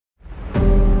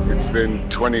It's been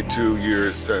 22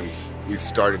 years since we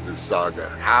started the saga.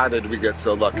 How did we get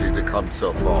so lucky to come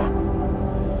so far?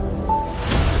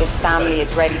 This family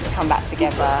is ready to come back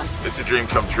together. It's a dream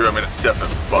come true. I mean, it's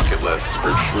definitely bucket list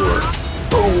for sure.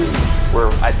 Boom!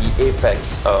 We're at the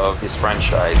apex of this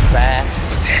franchise.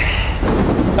 Fast.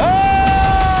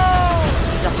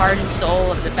 The heart and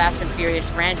soul of the Fast and Furious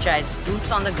franchise,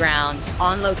 boots on the ground,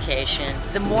 on location.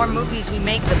 The more movies we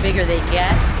make, the bigger they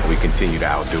get. We continue to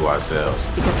outdo ourselves.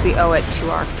 Because we owe it to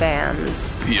our fans.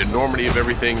 The enormity of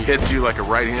everything hits you like a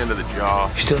right hand to the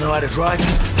jaw. You still know how to drive?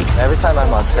 Every time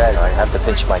I'm on set, I have to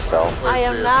pinch myself. I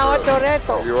am now a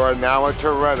Toretto. You are now a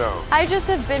Toretto. I just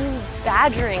have been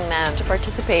badgering them to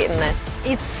participate in this.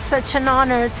 It's such an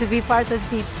honor to be part of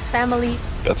this family.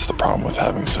 That's the problem with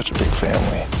having such a big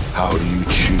family. How do you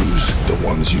choose the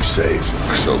ones you save?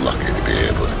 We're so lucky to be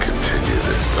able to continue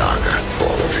this saga for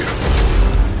all of you.